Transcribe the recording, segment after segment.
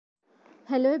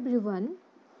Hello everyone,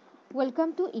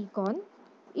 welcome to Econ.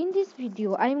 In this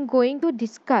video, I am going to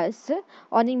discuss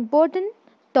on important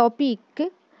topic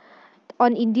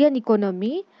on Indian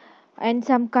economy and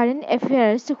some current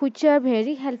affairs which are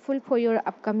very helpful for your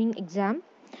upcoming exam.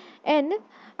 And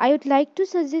I would like to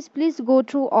suggest please go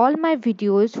through all my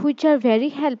videos which are very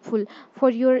helpful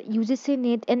for your UGC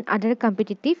NET and other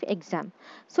competitive exam.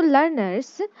 So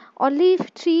learners, only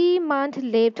 3 months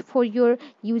left for your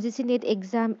UGC NET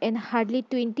exam and hardly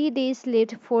 20 days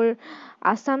left for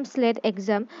Assam SLET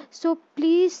exam. So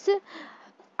please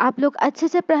आप लोग अच्छे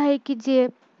से पढ़ाई कीजिए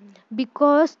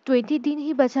because 20 दिन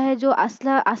ही बचा है जो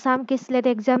आसाम के स्लेट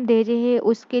एग्ज़ाम दे रहे हैं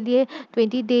उसके लिए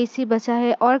 20 डेज ही बचा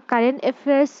है। और करंट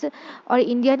अफेयर्स और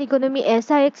इंडियन इकोनॉमी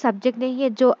ऐसा एक सब्जेक्ट नहीं है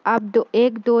जो आप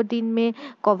 1-2 दिन में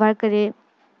कवर करें।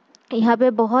 यहाँ पे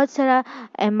बहुत सारा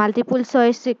मल्टीपल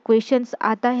चॉइस क्वेश्चंस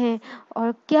आता है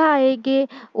और क्या आएंगे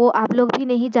वो आप लोग भी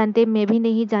नहीं जानते, मैं भी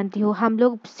नहीं जानती हूँ। हम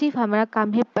लोग सिर्फ हमारा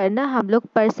काम है पढ़ना, हम लोग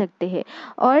पढ़ सकते हैं।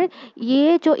 और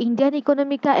ये जो इंडियन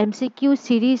इकोनॉमी का MCQ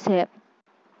सीरीज़ है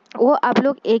वो आप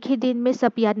लोग एक ही दिन में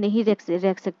सब याद नहीं रख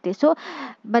सकते। सो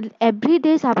बट एवरी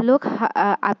डेज आप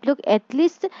लोग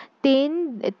एटलीस्ट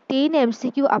 10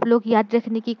 MCQ आप लोग याद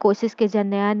रखने की कोशिश कीजिए।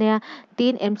 नया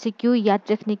 10 MCQ याद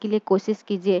रखने के लिए कोशिश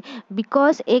कीजिए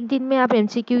बिकॉज एक दिन में आप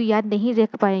MCQ याद नहीं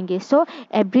रख पाएंगे। सो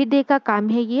एवरी डे का काम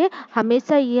है ये,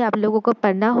 हमेशा ये आप लोगों को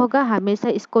पढ़ना होगा, हमेशा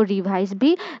इसको रिवाइज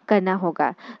भी करना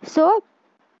होगा। So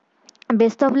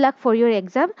best of luck for your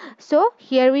exam. So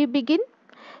here we begin.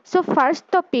 So first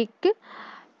topic,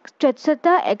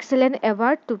 स्वच्छता एक्सेलेंट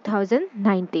अवार्ड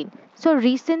 2019। सो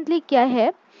रिसेंटली क्या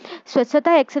है,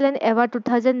 स्वच्छता एक्सेलेंट अवार्ड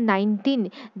 2019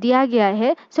 दिया गया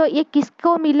है। सो ये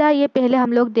किसको मिला ये पहले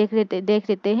हम लोग देख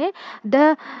लेते हैं।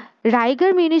 The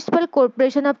Raigarh municipal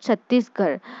corporation of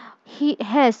Chhattisgarh he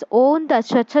has won the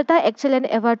Swachhata Excellence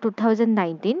Award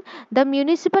 2019. The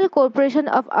Municipal Corporation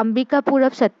of Ambikapur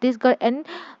of Chhattisgarh and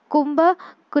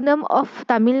Kumbakonam of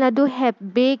Tamil Nadu have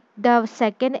bagged the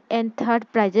second and third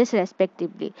prizes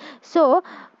respectively. So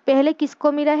पहले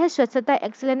किसको मिला है स्वच्छता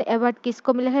excellent award,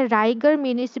 किसको मिला है? Raigarh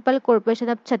municipal corporation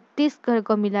of Chhattisgarh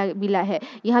को मिला है।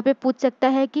 यहाँ पे पूछ सकता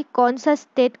है कि कौन सा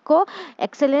स्टेट को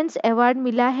एक्सेलेंस अवार्ड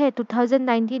मिला है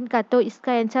 2019 का, तो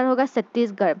इसका आंसर होगा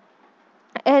Chhattisgarh.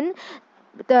 And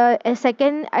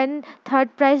second and third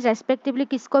prize respectively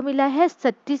किसको मिला है?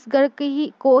 छत्तीसगढ़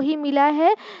को ही मिला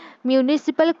है,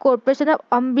 municipal corporation of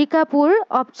Ambikapur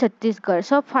of Chhattisgarh.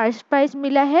 So first prize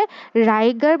मिला है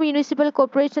रायगढ़ म्यूनिसिपल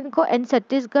कॉर्पोरेशन को एंड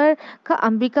छत्तीसगढ़ का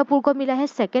अंबिकापुर को मिला है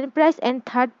second prize. And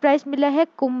third prize मिला है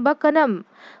कुंभकनम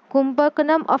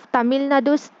ऑफ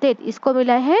तमिलनाडु स्टेट, इसको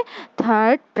मिला है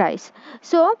third prize.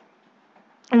 So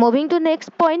moving to next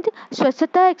point,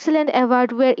 Swachhata Excellent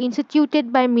Award were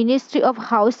instituted by Ministry of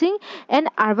Housing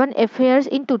and Urban Affairs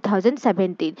in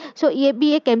 2017. So ये भी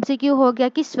एक MCQ हो गया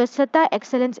कि स्वच्छता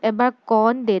एक्सेलेंस अवार्ड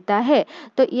कौन देता है।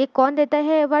 तो ये कौन देता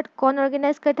है अवार्ड, कौन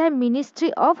ऑर्गेनाइज करता है?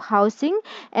 Ministry of housing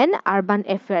and urban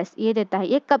affairs ये देता है।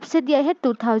 ये कब से दिया है?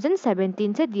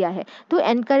 2017 से दिया है। To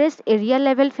encourage area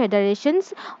level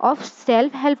federations of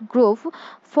self help group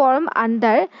form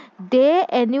under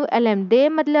DANULM, day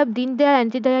मतलब दीनदयाल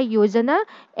अंत्योदय योजना,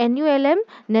 NULM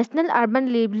national urban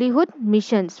livelihood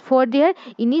missions for their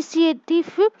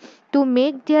initiative to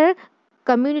make their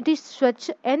communities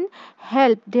स्वच्छ and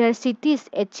help their cities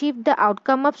achieve the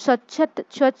outcome of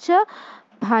स्वच्छ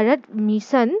Bharat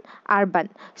mission urban.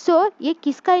 सो ये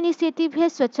किसका initiative है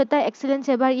स्वच्छता excellence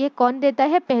award, ये कौन देता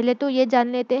है? पहले तो ये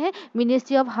जान लेते हैं,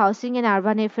 ministry of housing and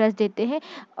urban affairs देते हैं।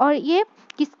 और ये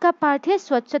किसका पार्ट है?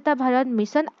 स्वच्छता भारत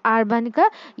मिशन अर्बन का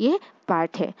ये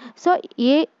पार्ट है। सो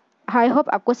ये आई होप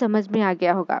आपको समझ में आ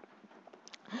गया होगा।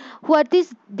 What is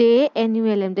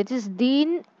DANULM? That is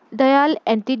Deen Dayal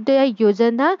Antyodaya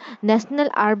योजना नेशनल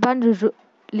अर्बन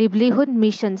लिवलीहुड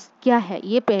मिशंस क्या है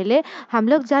ये पहले हम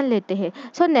लोग जान लेते हैं।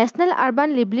 So national urban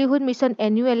livelihood mission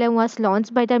NULM was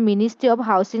launch by the ministry of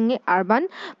housing and urban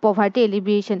poverty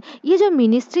alleviation. ये जो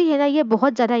मिनिस्ट्री है ना ये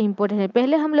बहुत ज़्यादा इंपॉर्टेंट है।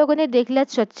 पहले हम लोगों ने देख लिया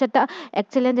स्वच्छता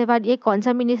एक्सेलेंस अवार्ड ये कौन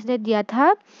सा मिनिस्ट्री ने दिया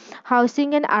था?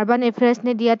 हाउसिंग एंड अर्बन अफेयर्स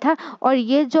ने दिया था। और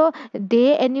ये जो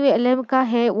DANULM का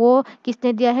है वो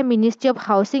किसने दिया है? Ministry of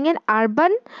housing and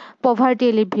urban poverty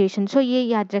alleviation. सो ये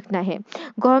याद रखना है।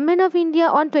 Government of India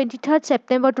on 23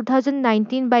 September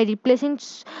 2019 by replacing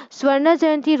स्वर्ण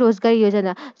जयंती रोजगार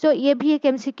योजना। सो ये भी एक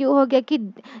MCQ हो गया कि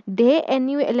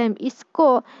DANULM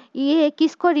ये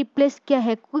किसको रिप्लेस किया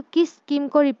है, किस स्कीम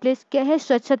को रिप्लेस किया है?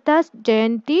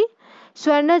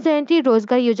 स्वर्ण जयंती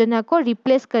रोजगार योजना को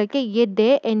रिप्लेस करके ये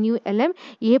DANULM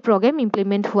ये प्रोग्राम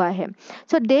इम्प्लीमेंट हुआ है।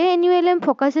 सो DANULM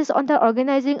focuses on the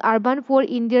organising urban for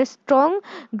India strong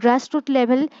grassroot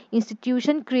level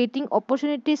institution creating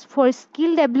opportunities for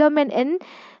skill development and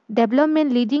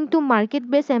development leading to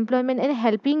market-based employment and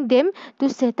helping them to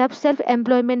set up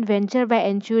self-employment venture by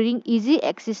ensuring easy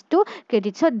access to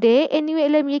credit. So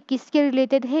DNULM ये किसके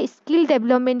related है? Skill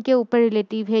development के ऊपर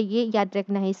relative है, ये याद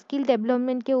रखना है, स्किल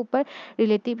डेवलपमेंट के ऊपर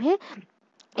रिलेटिव है।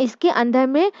 इसके अंदर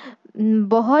में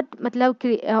बहुत मतलब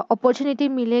अपॉर्चुनिटी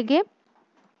मिलेंगे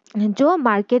जो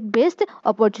मार्केट बेस्ड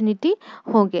अपॉर्चुनिटी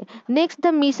होंगे। Next, the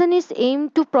mission is M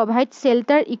to provide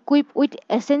shelter equip with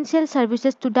essential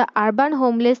services to the urban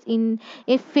homeless in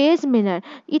A phase manner.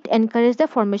 It encourage the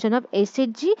formation of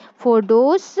SHG for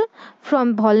those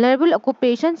from vulnerable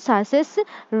occupations such as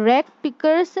rag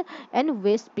pickers and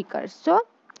waste pickers. सो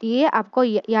ये आपको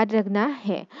याद रखना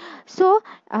है। सो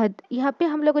यहाँ पे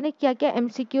हम लोगों ने क्या क्या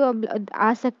एमसीक्यू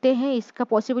आ सकते हैं, इसका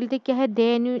पॉसिबिलिटी क्या है?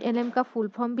 DNULM का फुल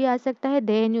फॉर्म भी आ सकता है,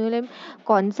 DNULM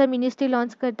कौन सा मिनिस्ट्री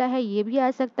लॉन्च करता है ये भी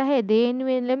आ सकता है,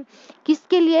 DNULM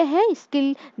किसके लिए है?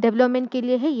 स्किल डेवलपमेंट के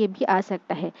लिए है, ये भी आ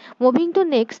सकता है। मूविंग टू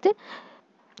नेक्स्ट,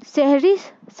 शहरी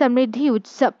समृद्धि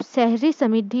उत्सव। शहरी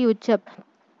समृद्धि उत्सव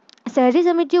शहरी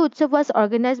समृद्धि उत्सव was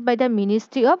organise by the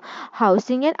ministry of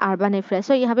housing and urban affairs.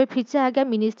 सो यहाँ पे फिर से आ गया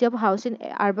ministry of housing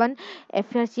urban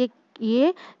affairs.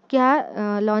 ये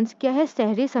क्या लॉन्च किया है?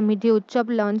 शहरी समृद्धि उत्सव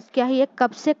लॉन्च किया है। ये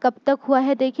कब से कब तक हुआ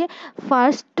है? देखिए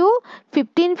 1 to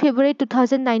 15 फरवरी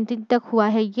 2019 तक हुआ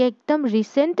है। ये एकदम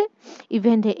रिसेंट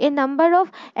इवेंट है। ए number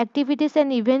of activities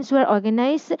and events were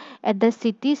organise at the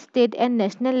city, state and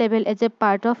national level as a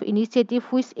part of initiative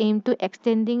which M to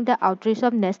extending the outreach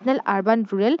of national urban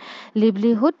rural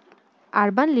livelihood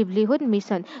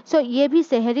mission. सो ये भी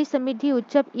शहरी समृद्धि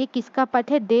उत्सव ये किसका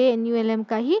part है? DNULM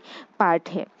का ही part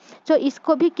है। सो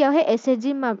इसको भी क्या है?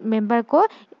 एसएचजी मेंबर को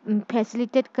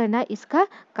फैसिलिटेट करना इसका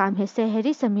काम है,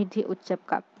 शहरी समृद्धि उत्सव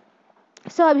का।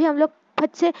 सो अभी हम लोग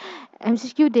फट से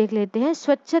एमसीक्यू देख लेते हैं।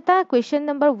 स्वच्छता, क्वेश्चन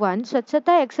नंबर 1,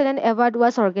 स्वच्छता excellent award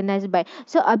was organise by.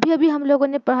 सो अभी अभी हम लोगों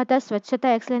ने पढ़ा था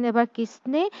स्वच्छता एक्सेलेंट अवार्ड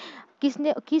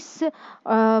किस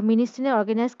मिनिस्ट्री ने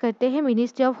ऑर्गेनाइज करते हैं?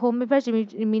 Ministry of home affairs,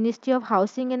 ministry of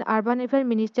housing and urban affair,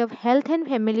 ministry of health and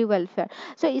family welfare.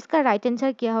 सो इसका राइट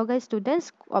आंसर क्या होगा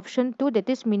students? Option 2 that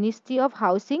is ministry of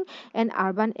housing and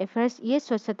urban affairs ये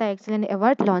स्वच्छता excellent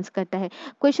award launch करता है।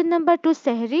 Question number 2,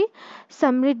 शहरी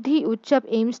समृद्धि उत्सव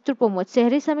aims to promote.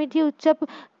 शहरी समृद्धि उत्सव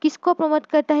किसको प्रमोट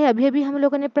करता है? अभी अभी हम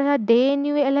लोगों ने पढ़ा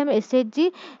DNULM,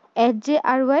 SHG,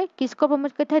 HJRY किसको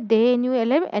प्रमोट करता है?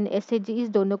 DNULM एंड SHG इस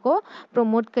दोनों को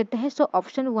प्रमोट करते हैं। So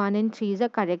option 1 and 3 is the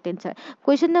correct answer.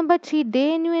 Question number 3,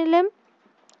 DNULM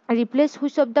replace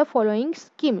which of the following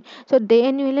scheme. So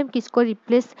DNULM किसको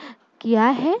रिप्लेस किया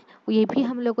है? ये भी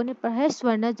हम लोगों ने पढ़ा है,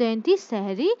 स्वर्ण जयंती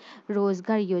शहरी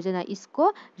रोजगार योजना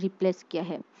इसको रिप्लेस किया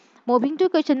है। Moving to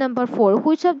question number 4,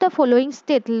 which of the following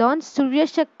state launch सूर्य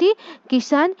शक्ति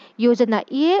किसान योजना।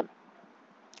 ये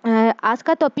आज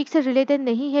का टॉपिक से रिलेटेड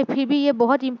नहीं है, फिर भी ये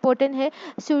बहुत इंपॉर्टेंट है।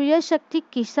 सूर्य शक्ति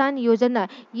किसान योजना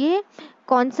ये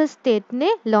कौन सा स्टेट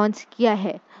ने लॉन्च किया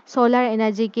है सोलर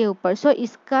एनर्जी के ऊपर? सो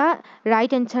इसका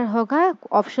राइट आंसर होगा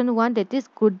ऑप्शन 1 दैट इज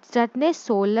गुजरात ने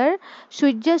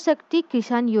सूर्य शक्ति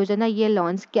किसान योजना ये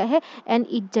लॉन्च किया है and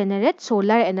it generate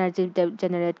solar energy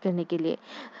generate करने के लिए।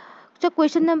 तो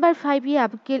क्वेश्चन नंबर 5 ये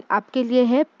आपके लिए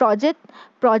है।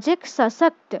 प्रोजेक्ट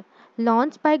सशक्त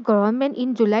launch by government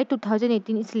in July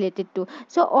 2018 is related to.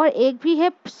 सो और एक भी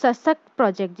है सशक्त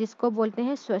प्रोजेक्ट जिसको बोलते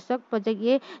हैं सशक्त प्रोजेक्ट,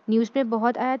 ये न्यूज़ में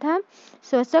बहुत आया था।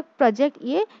 सशक्त प्रोजेक्ट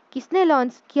ये किसने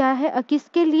लॉन्च किया है और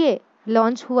किसके लिए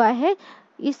लॉन्च हुआ है?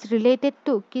 इस रिलेटेड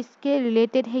टू किसके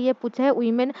रिलेटेड है ये पूछा है।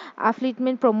 Women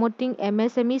upliftment promoting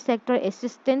MSME sector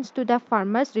assistance to the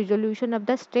farmers resolution of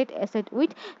the state asset with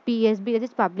PSB that is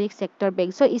public sector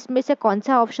bank. सो इसमें से कौन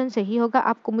सा ऑप्शन सही होगा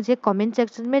आपको मुझे कमेंट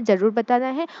सेक्शन में ज़रूर बताना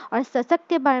है और सशक्त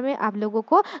के बारे में आप लोगों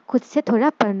को खुद से थोड़ा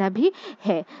पढ़ना भी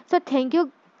है। So thank you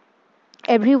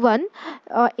everyone.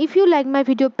 If you like my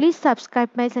video, please subscribe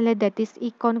my channel that is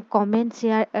econ, comment,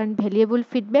 share and valuable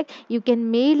feedback. You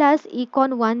can mail us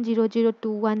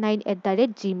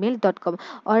econ100219@gmail.com।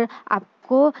 और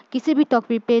आपको किसी भी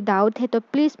टॉपिक पे डाउट है तो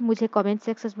प्लीज़ मुझे कमेंट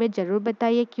सेक्शन में ज़रूर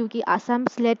बताइए, क्योंकि आसाम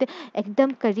स्लेट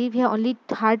एकदम करीब है, ओनली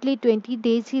हार्डली 20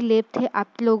 डेज ही लेफ्ट है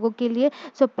आप लोगों के लिए।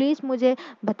 सो प्लीज़ मुझे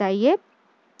बताइए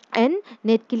एंड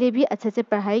नेट के लिए भी अच्छे से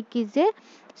पढ़ाई कीजिए।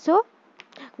 सो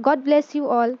God bless you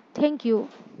all. Thank you.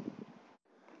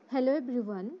 Hello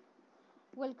everyone.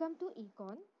 Welcome to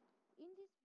Econ.